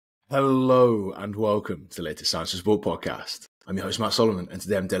Hello and welcome to the latest Science for Sport podcast. I'm your host, Matt Solomon, and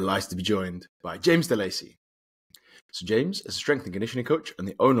today I'm delighted to be joined by James de Lacey. So James is a strength and conditioning coach and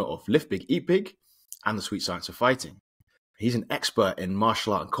the owner of Lift Big, Eat Big and the Sweet Science of Fighting. He's an expert in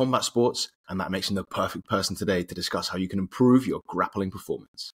martial art and combat sports, and that makes him the perfect person today to discuss how you can improve your grappling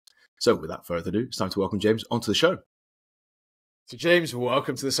performance. So without further ado, it's time to welcome James onto the show. So James,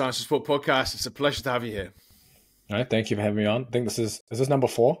 welcome to the Science for Sport podcast. It's a pleasure to have you here. All right, thank you for having me on. I think is this number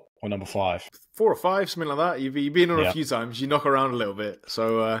 4 or number 5? 4 or 5, something like that. You've been on a few times. You knock around a little bit.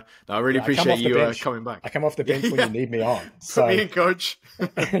 So I really appreciate you coming back. I come off the bench when you need me on. So. Put me in, coach.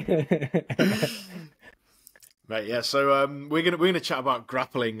 Right, yeah. So we're gonna chat about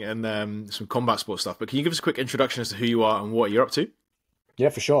grappling and some combat sport stuff. But can you give us a quick introduction as to who you are and what you're up to? Yeah,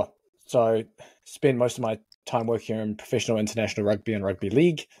 for sure. So spend most of my time working in professional international rugby and rugby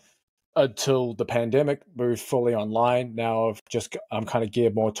league until the pandemic moved fully online. Now I'm kind of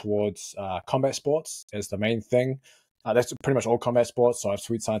geared more towards combat sports as the main thing. That's pretty much all combat sports. So I have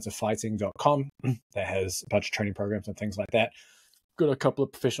sweetscienceoffighting.com that has a bunch of training programs and things like that. Got a couple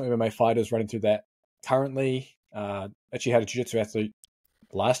of professional MMA fighters running through that currently. Actually had a jiu-jitsu athlete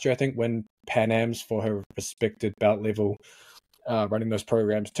last year, I think, win Pan Ams for her respected belt level, running those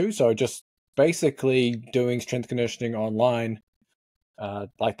programs too. So just basically doing strength conditioning online,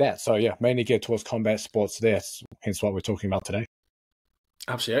 like that. So yeah, mainly geared towards combat sports there, hence what we're talking about today.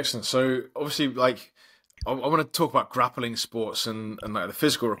 Absolutely excellent. So obviously, I want to talk about grappling sports and like the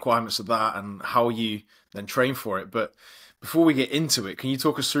physical requirements of that and how you then train for it. But before we get into it, can you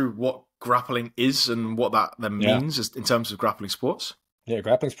talk us through what grappling is and what that then means in terms of grappling sports? Yeah,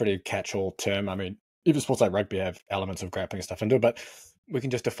 grappling's a pretty catch-all term. I mean, even sports like rugby have elements of grappling stuff into it, but we can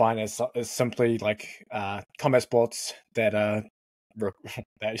just define it as simply like combat sports that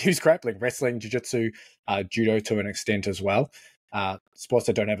use grappling, wrestling, jiu-jitsu, judo to an extent as well. Sports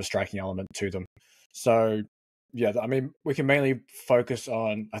that don't have a striking element to them. So yeah, I mean, we can mainly focus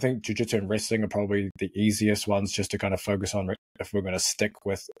on, I think jiu-jitsu and wrestling are probably the easiest ones just to kind of focus on if we're going to stick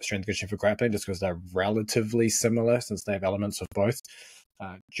with strength conditioning for grappling, just because they're relatively similar since they have elements of both.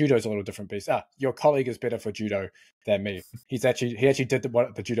 Judo is a little different beast. Your colleague is better for judo than me. He actually did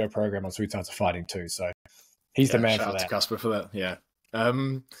the judo program on Sweet Science of Fighting too. So he's the man for that. Shout out to Casper for that. Yeah.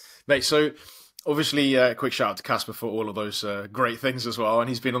 Mate, so obviously a quick shout out to Casper for all of those great things as well. And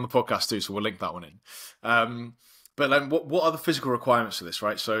he's been on the podcast too, so we'll link that one in. But then what are the physical requirements for this,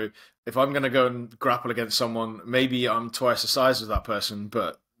 right? So if I'm going to go and grapple against someone, maybe I'm twice the size of that person,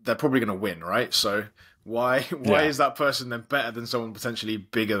 but they're probably going to win, right? So why is that person then better than someone potentially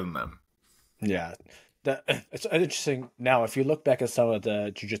bigger than them? Yeah. It's interesting. Now, if you look back at some of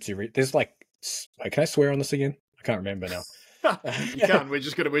the jiu-jitsu, there's can I swear on this again? I can't remember now. You can. We're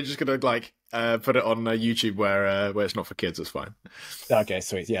just gonna put it on YouTube where it's not for kids. It's fine. Okay,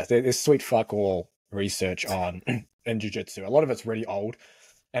 sweet. Yeah, there's sweet fuck all research on in jiu-jitsu. A lot of it's really old,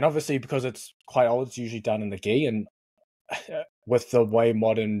 and obviously because it's quite old, it's usually done in the gi. And with the way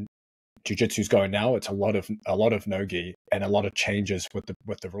modern jiu-jitsu is going now, it's a lot of no gi and a lot of changes with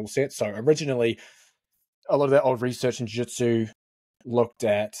the rule set. So originally, a lot of that old research in jiu-jitsu looked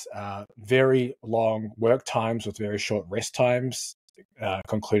at very long work times with very short rest times,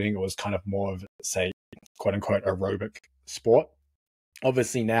 concluding it was kind of more of, say, quote-unquote aerobic sport.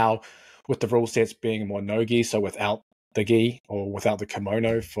 Obviously now, with the rule sets being more no-gi, so without the gi or without the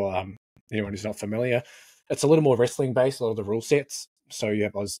kimono, for anyone who's not familiar, it's a little more wrestling-based, a lot of the rule sets. So you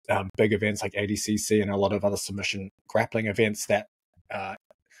have those big events like ADCC and a lot of other submission grappling events that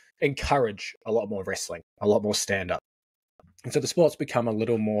encourage a lot more wrestling, a lot more stand-up. And so the sports become a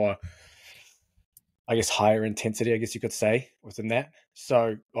little more, I guess, higher intensity, I guess you could say, within that.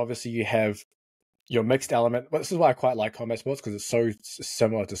 So obviously you have your mixed element. Well, this is why I quite like combat sports, because it's so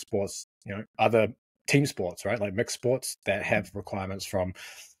similar to sports, other team sports, right? Like mixed sports that have requirements from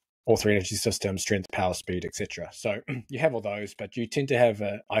all three energy systems, strength, power, speed, etc. So you have all those, but you tend to have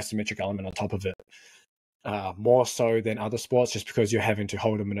an isometric element on top of it, more so than other sports, just because you're having to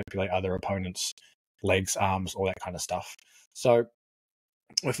hold and manipulate other opponents' legs, arms, all that kind of stuff. So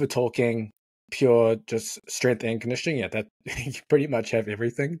if we're talking pure just strength and conditioning, that you pretty much have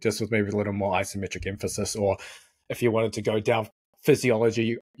everything, just with maybe a little more isometric emphasis. Or if you wanted to go down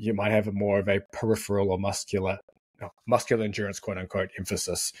physiology, you might have more of a peripheral or muscular endurance, quote unquote,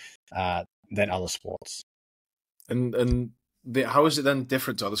 emphasis than other sports. And how is it then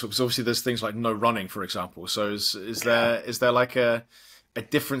different to other sports? Because obviously there's things like no running, for example. So is there like a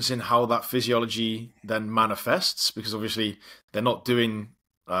difference in how that physiology then manifests? Because obviously they're not doing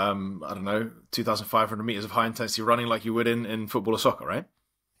 2,500 meters of high intensity running like you would in football or soccer, right?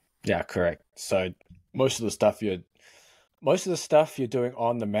 Yeah, correct. So most of the stuff most of the stuff you're doing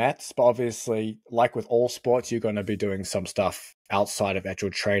on the mats, but obviously, like with all sports, you're going to be doing some stuff outside of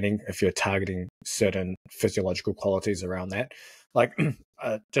actual training if you're targeting certain physiological qualities around that. Like,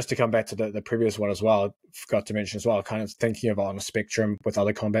 just to come back to the previous one as well, I forgot to mention as well, kind of thinking about on a spectrum with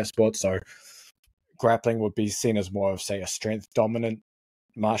other combat sports. So grappling would be seen as more of, say, a strength dominant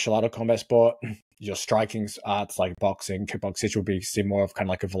martial art or combat sport. Your striking arts like boxing, kickboxing will be seen more of kind of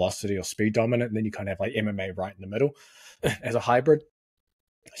like a velocity or speed dominant. And then you kind of have like MMA right in the middle as a hybrid.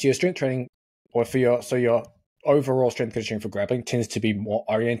 So your strength training, or your overall strength conditioning for grappling tends to be more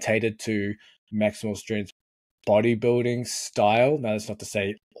orientated to maximal strength bodybuilding style. Now, that's not to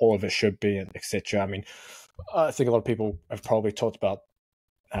say all of it should be, etc. I mean, I think a lot of people have probably talked about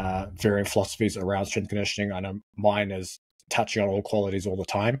varying philosophies around strength conditioning. I know mine is touching on all qualities all the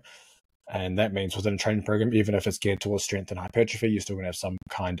time. And that means within a training program, even if it's geared towards strength and hypertrophy, you're still going to have some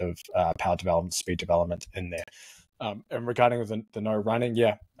kind of power development, speed development in there. And regarding the no running,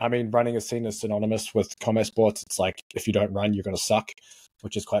 yeah, I mean, running is seen as synonymous with combat sports. It's like, if you don't run, you're going to suck,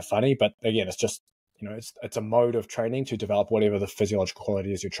 which is quite funny. But again, it's just, it's a mode of training to develop whatever the physiological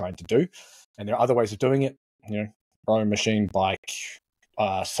quality is you're trying to do. And there are other ways of doing it, rowing machine, bike,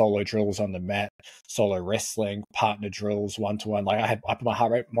 solo drills on the mat, solo wrestling, partner drills, one-to-one. Like I put my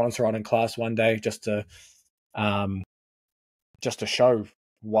heart rate monitor on in class one day just to show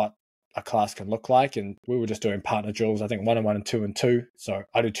what a class can look like. And we were just doing partner drills, I think 1-on-1 and 2-on-2. So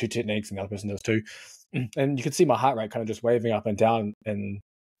I do two techniques and the other person does two. And you could see my heart rate kind of just waving up and down in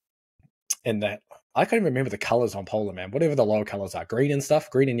that. I can't even remember the colors on Polar, man. Whatever the lower colors are, green and stuff,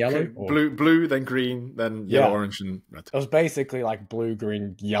 green and yellow. Blue, then green, then yellow, orange, and red. It was basically like blue,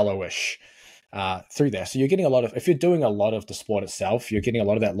 green, yellowish through there. So you're getting a lot of, if you're doing a lot of the sport itself, you're getting a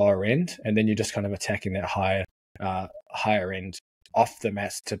lot of that lower end, and then you're just kind of attacking that higher end off the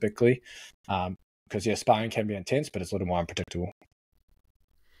mats typically. Because sparring can be intense, but it's a little more unpredictable.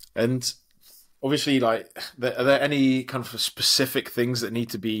 And obviously, like, are there any kind of specific things that need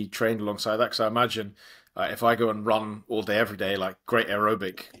to be trained alongside that? Because I imagine if I go and run all day, every day, like great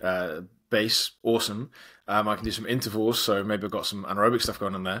aerobic base, awesome. I can do some intervals, so maybe I've got some anaerobic stuff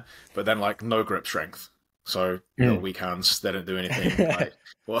going on there, but then like no grip strength. So weak hands, they don't do anything. Like,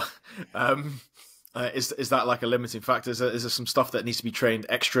 is that like a limiting factor? Is there some stuff that needs to be trained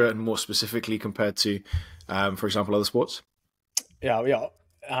extra and more specifically compared to, for example, other sports? Yeah.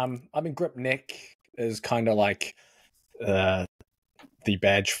 I mean, grip neck is kind of like the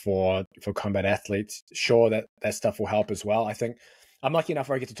badge for combat athletes. Sure, that stuff will help as well. I think I'm lucky enough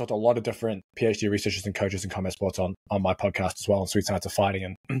where I get to talk to a lot of different PhD researchers and coaches in combat sports on my podcast as well, on Sweet Science of Fighting.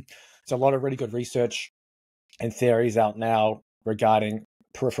 And there's a lot of really good research and theories out now regarding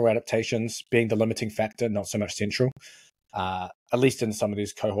peripheral adaptations being the limiting factor, not so much central, at least in some of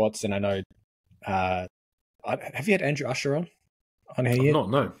these cohorts. And I know, have you had Andrew Usher on here yet?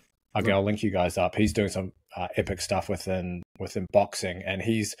 No. Okay, no. I'll link you guys up. He's doing some epic stuff within boxing, and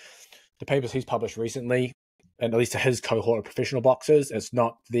the papers he's published recently, and at least to his cohort of professional boxers,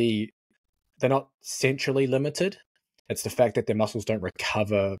 they're not centrally limited. It's the fact that their muscles don't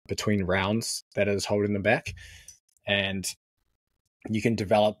recover between rounds that is holding them back, and you can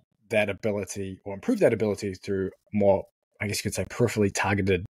develop that ability or improve that ability through more, I guess you could say, peripherally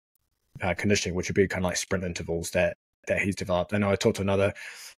targeted conditioning, which would be kind of like sprint intervals that he's developed. I know I talked to another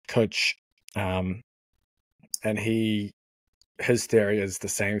coach, and his theory is the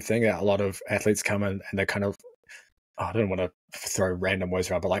same thing, that a lot of athletes come in and they're kind of, I don't want to throw random words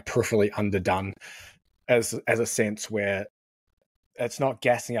around, but like peripherally underdone as a sense where it's not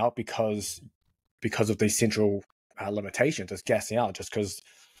gassing out because of these central limitations. It's gassing out just because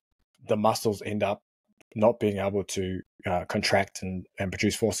the muscles end up not being able to contract and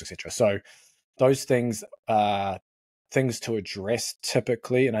produce force, etc. So those things are things to address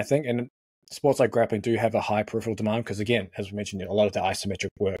typically. And I think in sports like grappling do have a high peripheral demand because, again, as we mentioned, a lot of the isometric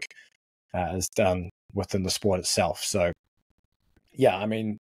work is done within the sport itself. So yeah, I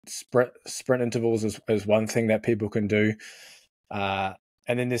mean, sprint intervals is one thing that people can do.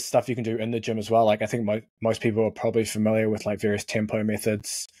 And then there's stuff you can do in the gym as well. Like I think most people are probably familiar with like various tempo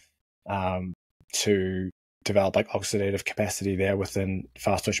methods to develop like oxidative capacity there within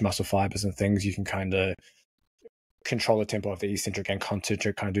fast twitch muscle fibers and things. You can kind of control the tempo of the eccentric and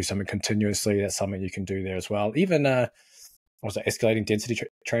concentric, kind of do something continuously. That's something you can do there as well. Even escalating density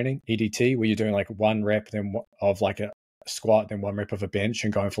training, EDT, where you're doing like one rep then of like a squat, then one rep of a bench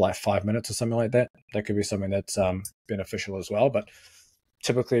and going for like 5 minutes or something like that. That could be something that's beneficial as well. But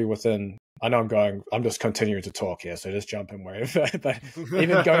typically I know I'm just continuing to talk here, so just jump in wherever. But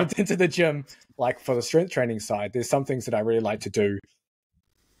even going into the gym, like for the strength training side, there's some things that I really like to do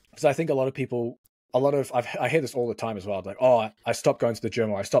because I think a lot of people I hear this all the time as well. Like, oh, I stopped going to the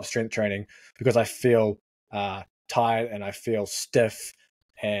gym or I stopped strength training because I feel tired and I feel stiff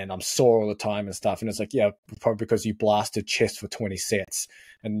and I'm sore all the time and stuff. And it's like, yeah, probably because you blasted chest for 20 sets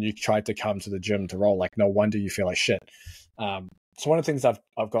and you tried to come to the gym to roll. Like, no wonder you feel like shit. So one of the things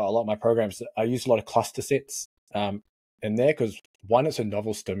I've got a lot of my programs, I use a lot of cluster sets in there because one, it's a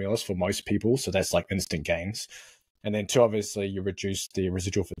novel stimulus for most people. So that's like instant gains. And then two, obviously you reduce the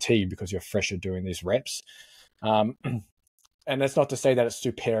residual fatigue because you're fresher doing these reps. And that's not to say that it's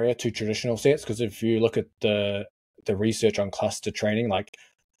superior to traditional sets, because if you look at the research on cluster training, like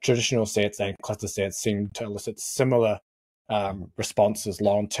traditional sets and cluster sets seem to elicit similar responses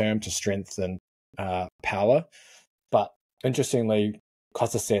long-term to strength and power. But interestingly,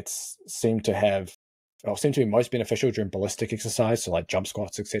 cluster sets seem to be most beneficial during ballistic exercise, so like jump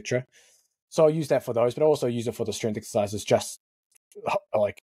squats, etc. So I'll use that for those, but I also use it for the strength exercises, just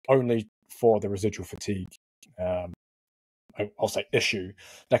like only for the residual fatigue, I'll say, issue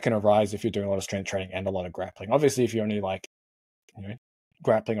that can arise if you're doing a lot of strength training and a lot of grappling. Obviously, if you're only like,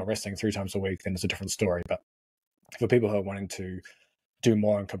 grappling or wrestling 3 times a week, then it's a different story. But for people who are wanting to do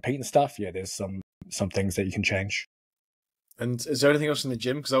more and compete and stuff, yeah, there's some things that you can change. And is there anything else in the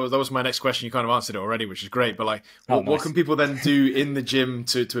gym? Because that was my next question. You kind of answered it already, which is great. But like, nice. What can people then do in the gym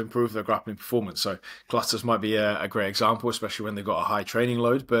to improve their grappling performance? So clusters might be a great example, especially when they've got a high training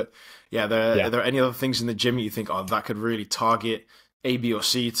load. But are there any other things in the gym that you think, that could really target A, B, or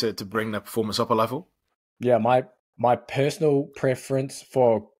C to bring their performance up a level? Yeah, my personal preference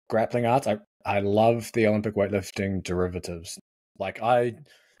for grappling arts, I love the Olympic weightlifting derivatives. Like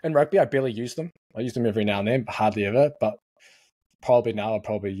in rugby, I barely use them. I use them every now and then, but hardly ever. But probably now I'll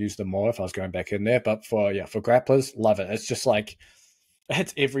probably use them more if I was going back in there. But for grapplers, love it. It's just like, it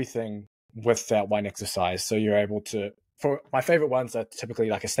hits everything with that one exercise. So you're able to, for my favorite ones are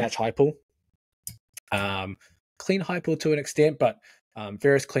typically like a snatch high pull, clean high pull to an extent, but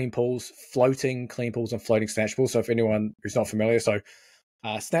various clean pulls, floating clean pulls and floating snatch pulls. So if anyone who's not familiar,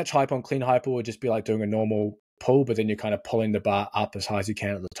 snatch high pull and clean high pull would just be like doing a normal pull, but then you're kind of pulling the bar up as high as you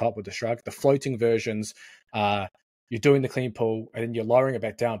can at the top with the shrug. The floating versions, you're doing the clean pull and then you're lowering it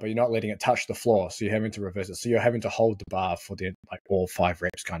back down, but you're not letting it touch the floor. So you're having to reverse it. So you're having to hold the bar for the all 5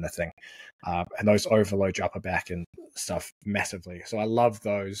 reps kind of thing. And those overload your upper back and stuff massively. So I love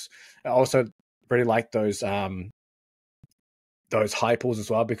those. I also really like those high pulls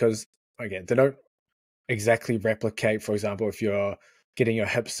as well, because again, they don't exactly replicate, for example, if you're getting your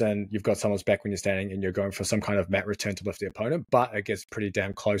hips in, you've got someone's back when you're standing and you're going for some kind of mat return to lift the opponent, but it gets pretty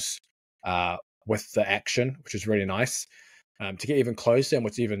damn close with the action, which is really nice. To get even closer, and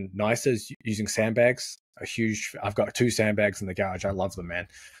what's even nicer is using sandbags. I've got 2 sandbags in the garage. I love them, man.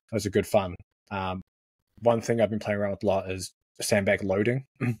 Those are good fun. One thing I've been playing around with a lot is sandbag loading.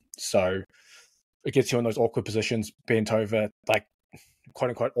 So it gets you in those awkward positions, bent over, like quote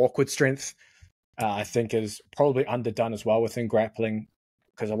unquote awkward strength. I think is probably underdone as well within grappling,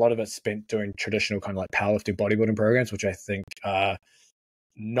 because a lot of it's spent doing traditional kind of like powerlifting bodybuilding programs, which I think are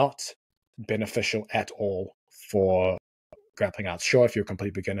not beneficial at all for grappling arts. Sure, if you're a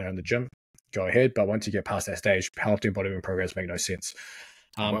complete beginner in the gym, go ahead, but once you get past that stage, powerlifting bodybuilding programs make no sense.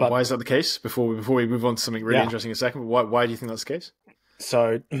 But why is that the case? Before we move on to something really interesting in a second, why do you think that's the case?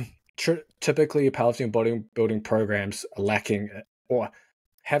 So typically powerlifting bodybuilding programs are lacking or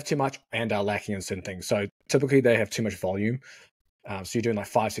have too much and are lacking in certain things. So typically they have too much volume. So you're doing like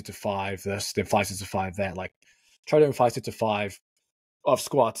 5 sets of 5 this, then 5 sets of 5 that. Like try doing 5 sets of 5 of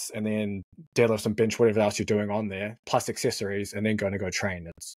squats and then deadlifts and bench, whatever else you're doing on there, plus accessories, and then going to go train.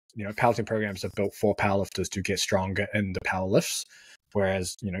 It's, powerlifting programs are built for powerlifters to get stronger in the power lifts.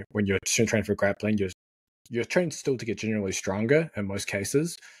 Whereas, when you're training for grappling, you're trained still to get generally stronger in most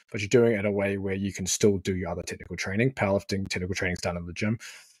cases, but you're doing it in a way where you can still do your other technical training. Powerlifting technical training is done in the gym.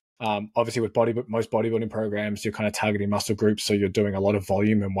 Obviously, with most bodybuilding programs, you're kind of targeting muscle groups, so you're doing a lot of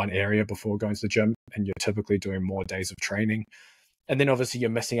volume in one area before going to the gym, and you're typically doing more days of training. And then obviously you're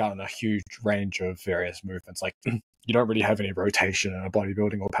missing out on a huge range of various movements. Like you don't really have any rotation in a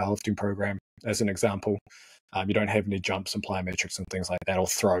bodybuilding or powerlifting program, as an example. You don't have any jumps and plyometrics and things like that, or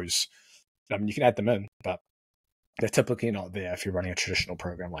throws. You can add them in, but they're typically not there if you're running a traditional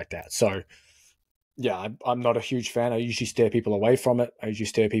program like that. So yeah, I'm not a huge fan. I usually steer people away from it. I usually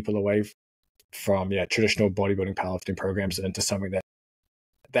steer people away from traditional bodybuilding powerlifting programs into something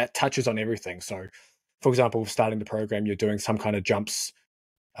that touches on everything. So for example, starting the program, you're doing some kind of jumps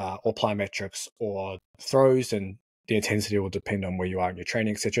or plyometrics or throws, and the intensity will depend on where you are in your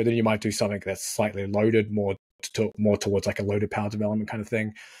training, etc. Then you might do something that's slightly loaded, more towards like a loaded power development kind of thing.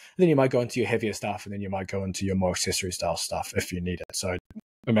 And then you might go into your heavier stuff, and then you might go into your more accessory style stuff if you need it. So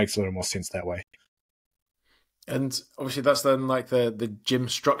it makes a little more sense that way. And obviously that's then like the gym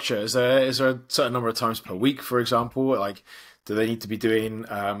structure. Is there a certain number of times per week, for example? Like, do they need to be doing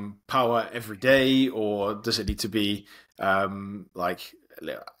power every day, or does it need to be like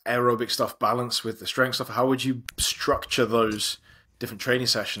aerobic stuff balanced with the strength stuff? How would you structure those different training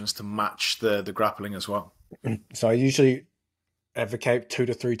sessions to match the grappling as well? So I usually advocate 2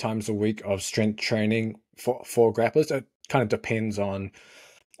 to 3 times a week of strength training for grapplers. It kind of depends on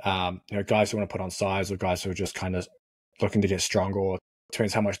guys who want to put on size or guys who are just kind of looking to get stronger, or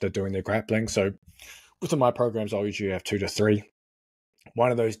depends how much they're doing their grappling. So within my programs, I'll usually have 2 to 3.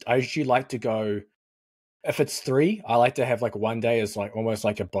 One of those, I usually like to go, if it's 3, I like to have like one day as like almost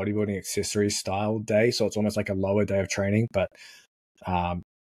like a bodybuilding accessory style day. So it's almost like a lower day of training, but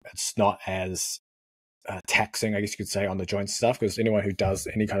it's not as taxing, I guess you could say, on the joint stuff, because anyone who does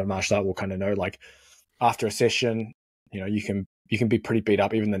any kind of martial art will kind of know, like, after a session, you can be pretty beat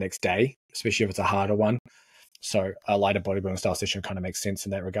up even the next day, especially if it's a harder one. So a lighter bodybuilding style session kind of makes sense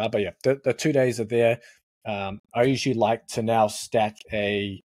in that regard. But yeah, the 2 days are there. I usually like to now stack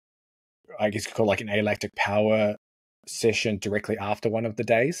I guess you could call like an alactic power session directly after one of the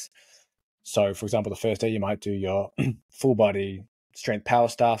days. So for example, the first day you might do your full body strength power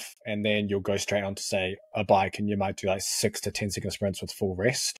stuff, and then you'll go straight on to say a bike, and you might do like 6 to 10 second sprints with full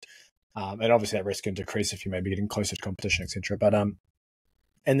rest. And obviously that risk can decrease if you may be getting closer to competition, etc. But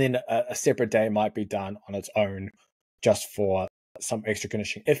and then a separate day might be done on its own, just for some extra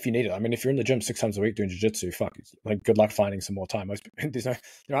conditioning if you need it. I mean, if you're in the gym 6 times a week doing jiu-jitsu, like, good luck finding some more time. There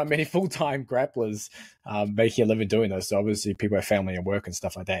aren't many full-time grapplers making a living doing this. So obviously people have family and work and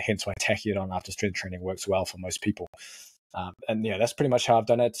stuff like that. Hence why tacking it on after strength training works well for most people. And yeah, that's pretty much how I've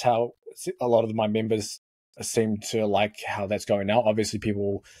done it. It's how a lot of my members seem to like how that's going now. Obviously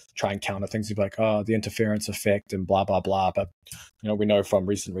people try and counter things, like, oh, the interference effect and blah blah blah, but we know from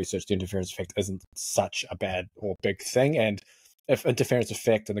recent research the interference effect isn't such a bad or big thing. And if interference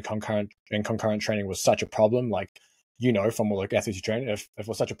effect and the concurrent training was such a problem, like, from all the athletes you train, if it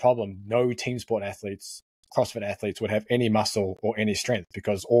was such a problem, no team sport athletes, CrossFit athletes would have any muscle or any strength,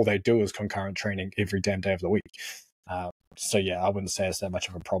 because all they do is concurrent training every damn day of the week. So yeah, I wouldn't say it's that much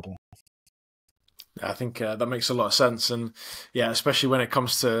of a problem. I think that makes a lot of sense, and yeah, especially when it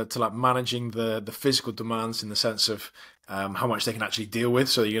comes to like managing the physical demands in the sense of how much they can actually deal with,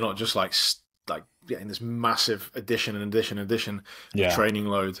 so you're not just like getting this massive addition of training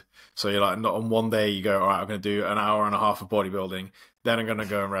load. So you're like, not on one day you go, all right, I'm going to do an hour and a half of bodybuilding, then I'm going to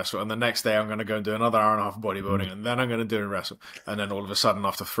go and wrestle, and the next day I'm going to go and do another hour and a half of bodybuilding, and then I'm going to do and wrestle, and then all of a sudden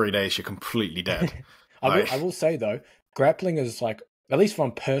after 3 days you're completely dead. I will say though, grappling is, like, at least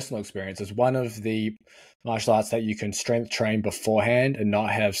from personal experience, is one of the martial arts that you can strength train beforehand and not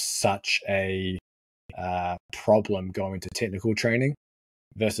have such a problem going to technical training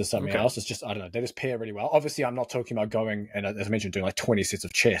versus something else. It's just, I don't know, they just pair really well. Obviously, I'm not talking about going and, as I mentioned, doing like 20 sets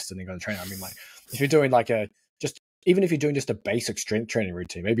of chest and then going to train. I mean, like, if you're doing like even if you're doing just a basic strength training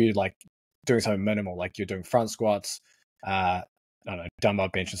routine, maybe you're like doing something minimal, like you're doing front squats, I don't know, dumbbell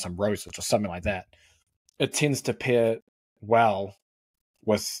bench and some rows or something like that. It tends to pair well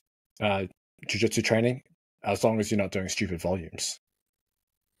with jiu-jitsu training, as long as you're not doing stupid volumes.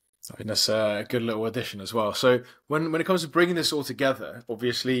 I think that's a good little addition as well. So when it comes to bringing this all together,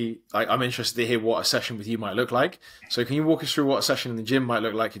 obviously I'm interested to hear what a session with you might look like. So can you walk us through what a session in the gym might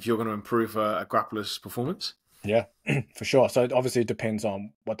look like if you're going to improve a grappler's performance? Yeah, for sure. So obviously it depends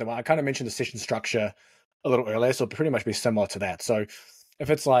on what they want. I kind of mentioned the session structure a little earlier, so it'll pretty much be similar to that. So if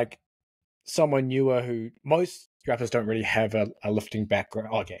it's like someone newer, who most grapplers don't really have a lifting background.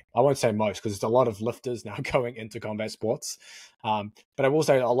 Okay, I won't say most, because there's a lot of lifters now going into combat sports. But I will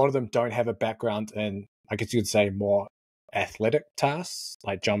say a lot of them don't have a background in, I guess you could say, more athletic tasks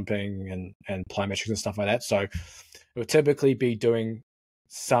like jumping and plyometrics and stuff like that. So it would typically be doing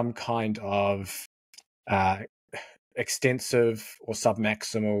some kind of extensive or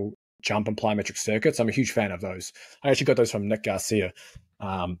submaximal jump and plyometric circuits. I'm a huge fan of those. I actually got those from Nick Garcia.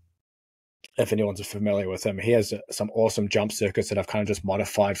 If anyone's familiar with him, he has some awesome jump circuits that I've kind of just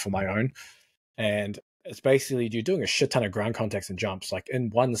modified for my own. And it's basically, you're doing a shit ton of ground contacts and jumps. Like in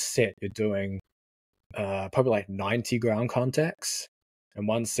one set, you're doing probably like 90 ground contacts in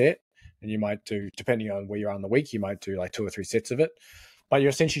one set. And you might do, depending on where you are in the week, you might do like 2 or 3 sets of it. But you're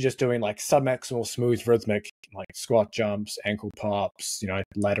essentially just doing like submaximal, smooth, rhythmic, like squat jumps, ankle pops,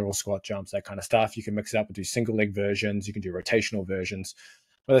 lateral squat jumps, that kind of stuff. You can mix it up and do single leg versions. You can do rotational versions.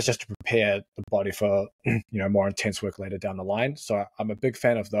 But that's just to prepare the body for, more intense work later down the line. So I'm a big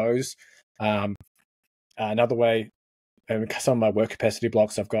fan of those. Another way, and some of my work capacity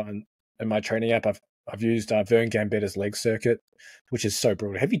blocks I've got in my training app, I've used Vern Gambetter's leg circuit, which is so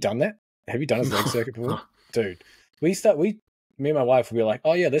brutal. Have you done that? Have you done his leg circuit before? dude, me and my wife, we were like,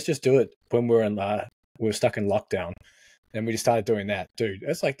 oh yeah, let's just do it when we were stuck in lockdown. And we just started doing that. Dude,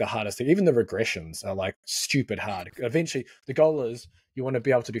 it's like the hardest thing. Even the regressions are like stupid hard. Eventually, the goal is you want to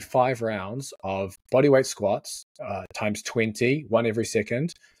be able to do 5 rounds of bodyweight squats times 20, one every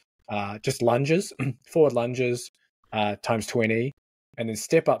second. Just lunges, forward lunges times 20, and then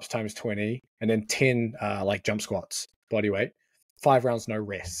step ups times 20, and then 10 like jump squats, bodyweight. 5 rounds, no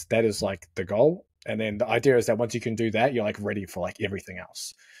rest. That is like the goal. And then the idea is that once you can do that, you're like ready for like everything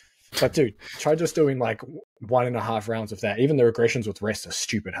else. But dude, try just doing like 1.5 rounds of that. Even the regressions with rest are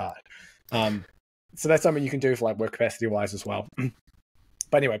stupid hard. So that's something you can do for like work capacity wise as well.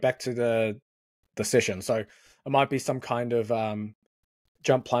 But anyway, back to the session. So it might be some kind of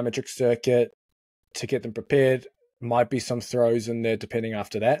jump plyometric circuit to get them prepared. Might be some throws in there depending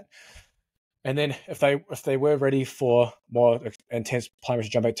after that. And then if they were ready for more intense plyometric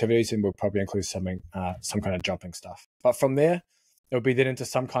jump activities, then we'll probably include some kind of jumping stuff. But from there, it'll be then into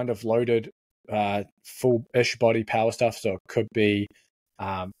some kind of loaded full-ish body power stuff. So it could be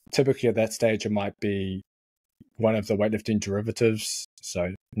typically at that stage, it might be one of the weightlifting derivatives.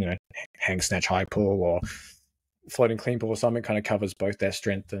 So, hang, snatch, high pull, or floating clean pull or something kind of covers both that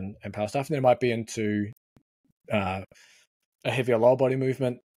strength and power stuff. And then it might be into a heavier lower body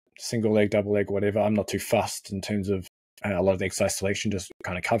movement, single leg, double leg, whatever. I'm not too fussed in terms of a lot of the exercise selection, just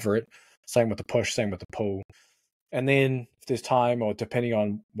kind of cover it. Same with the push, same with the pull. And then if there's time, or depending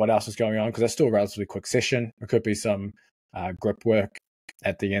on what else is going on, because that's still a relatively quick session, it could be some grip work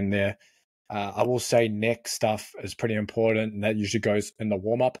at the end there. I will say neck stuff is pretty important, and that usually goes in the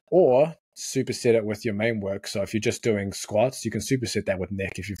warm-up, or superset it with your main work. So if you're just doing squats, you can superset that with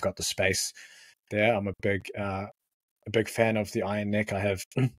neck if you've got the space there. I'm a big fan of the iron neck. I have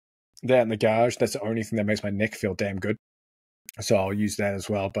that in the garage. That's the only thing that makes my neck feel damn good. So I'll use that as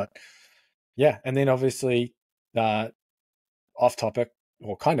well. But yeah, and then obviously off topic,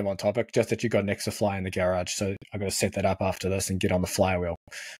 or kind of on topic, just that you got an extra fly in the garage. So I'm going to set that up after this and get on the flywheel,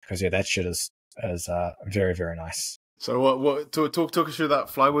 because yeah, that shit is very, very nice. So what talk us through that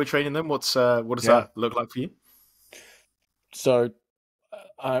flywheel training then? What does that look like for you? So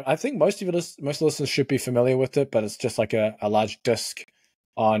I think most listeners should be familiar with it, but it's just like a large disc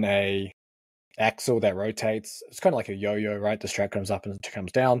on a axle that rotates. It's kind of like a yo-yo, right? The strap comes up and it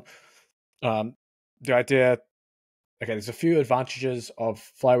comes down. The idea, okay, there's a few advantages of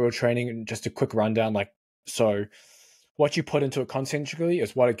flywheel training, and just a quick rundown. So what you put into it concentrically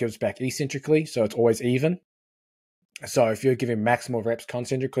is what it gives back eccentrically, so it's always even. So if you're giving maximal reps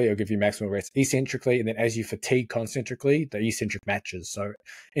concentrically, it'll give you maximal reps eccentrically, and then as you fatigue concentrically, the eccentric matches. So it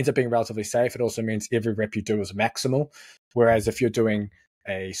ends up being relatively safe. It also means every rep you do is maximal, whereas if you're doing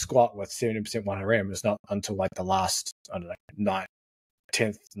a squat with 70% 1RM, it's not until like the last, I don't know,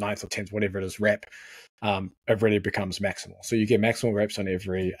 9th or 10th, whatever it is, rep, it really becomes maximal. So you get maximal reps on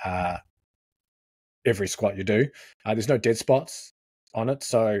every squat you do. There's no dead spots on it.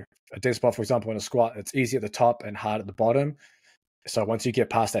 So a dead spot, for example, in a squat, it's easy at the top and hard at the bottom. So once you get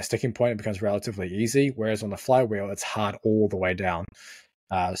past that sticking point, it becomes relatively easy. Whereas on the flywheel, it's hard all the way down.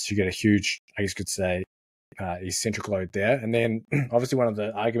 So you get a huge, I guess you could say, eccentric load there. And then obviously one of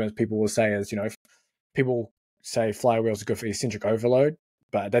the arguments people will say is, people say flywheels are good for eccentric overload,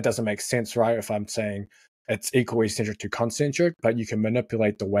 but that doesn't make sense, right? If I'm saying it's equal eccentric to concentric, but you can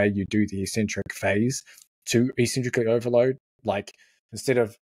manipulate the way you do the eccentric phase to eccentrically overload. Like instead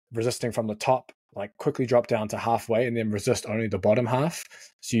of resisting from the top, like quickly drop down to halfway and then resist only the bottom half.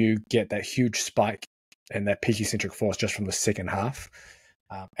 So you get that huge spike and that peak eccentric force just from the second half.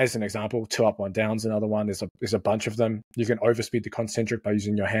 As an example, 2 up, 1 down is another one. There's a bunch of them. You can overspeed the concentric by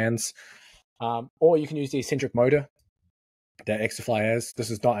using your hands. Or you can use the eccentric motor that Exafly has. This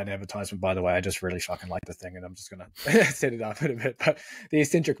is not an advertisement, by the way. I just really fucking like the thing, and I'm just going to set it up in a bit. But the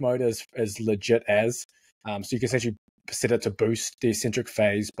eccentric motor is legit as. So you can essentially set it to boost the eccentric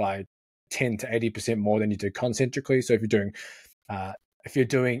phase by 10 to 80% more than you do concentrically. So if you're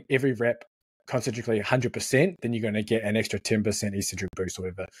doing every rep concentrically 100%, then you're going to get an extra 10% eccentric boost or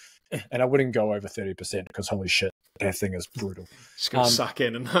whatever. And I wouldn't go over 30% because holy shit, that thing is brutal. Just going to suck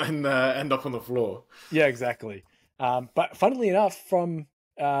in and end up on the floor. Yeah, exactly. But funnily enough, from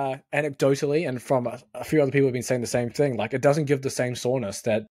anecdotally and from a few other people have been saying the same thing, like it doesn't give the same soreness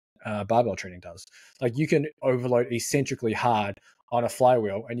that barbell training does. Like you can overload eccentrically hard on a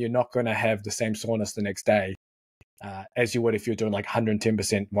flywheel and you're not going to have the same soreness the next day as you would if you're doing like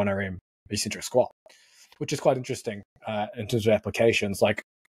 110% 1RM eccentric squat, which is quite interesting in terms of applications. Like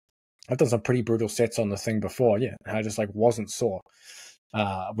I've done some pretty brutal sets on the thing before, and I just like wasn't sore,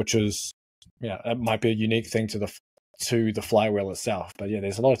 which is, it might be a unique thing to to the flywheel itself. But yeah,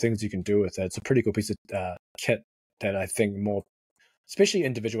 there's a lot of things you can do with it. It's a pretty cool piece of kit that I think more, especially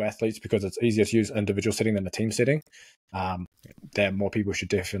individual athletes, because it's easier to use individual setting than a team setting, that more people should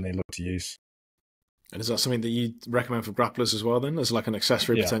definitely look to use. And is that something that you recommend for grapplers as well then, as like an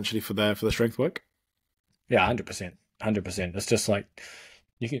accessory potentially for their strength work? Yeah, 100%. 100%. It's just like,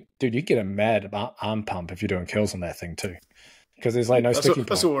 you can get a mad arm pump if you're doing curls on that thing too. Because there's like no sticking point.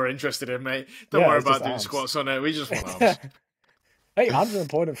 That's all we're interested in, mate. Don't worry about doing squats on it. We just want arms. Hey, arms are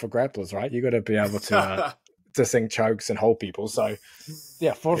important for grapplers, right? You got to be able to sink chokes and hold people. So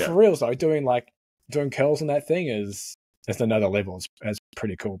yeah, for real though, doing curls on that thing is another level. It's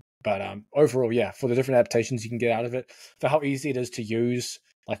pretty cool. But overall, yeah, for the different adaptations you can get out of it, for how easy it is to use,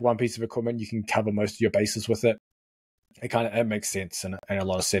 like one piece of equipment, you can cover most of your bases with it. It makes sense in a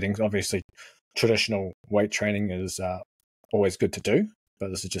lot of settings. Obviously, traditional weight training is always good to do, but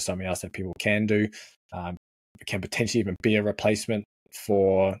this is just something else that people can do. It can potentially even be a replacement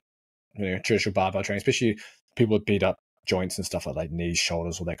for traditional barbell training, especially people with beat up joints and stuff like knees,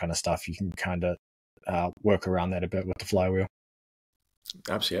 shoulders, all that kind of stuff. You can kind of work around that a bit with the flywheel.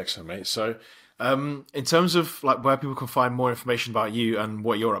 Absolutely excellent, mate. So in terms of like where people can find more information about you and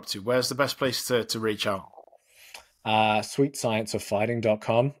what you're up to, where's the best place to reach out?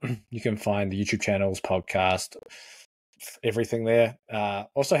 sweetscienceoffighting.com. You can find the YouTube channels, podcast, everything there.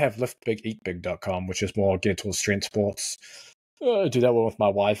 Also have liftbigeatbig.com, which is more geared towards strength sports. I do that one with my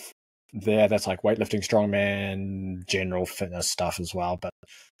wife there. That's like weightlifting, strongman, general fitness stuff as well. But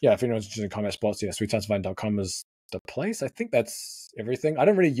yeah, if anyone's interested in combat sports, sweetscienceoffighting.com is the place. I think that's everything. I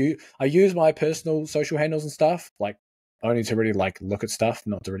don't really I use my personal social handles and stuff, like only to really like look at stuff,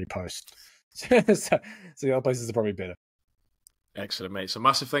 not to really post. so the other places are probably better. Excellent, mate. So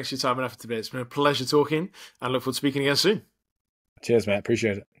massive thanks for your time and effort today. It's been a pleasure talking and look forward to speaking again soon. Cheers, mate.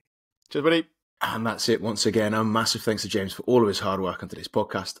 Appreciate it. Cheers, buddy. And that's it once again. A massive thanks to James for all of his hard work on today's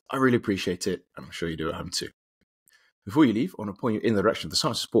podcast. I really appreciate it, and I'm sure you do at home too. Before you leave, I want to point you in the direction of the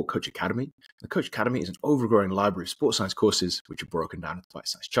Science of Sport Coach Academy. The Coach Academy is an overgrowing library of sports science courses which are broken down into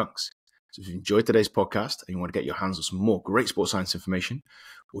bite-sized chunks. So if you enjoyed today's podcast and you want to get your hands on some more great sports science information,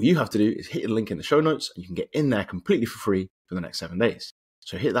 all you have to do is hit the link in the show notes and you can get in there completely for free for the next 7 days.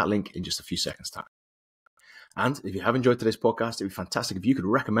 So hit that link in just a few seconds' time. And if you have enjoyed today's podcast, it'd be fantastic if you could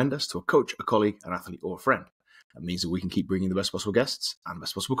recommend us to a coach, a colleague, an athlete, or a friend. That means that we can keep bringing the best possible guests and the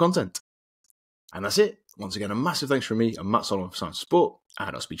best possible content. And that's it. Once again, a massive thanks from me and Matt Solomon for Science of Sport,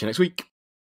 and I'll speak to you next week.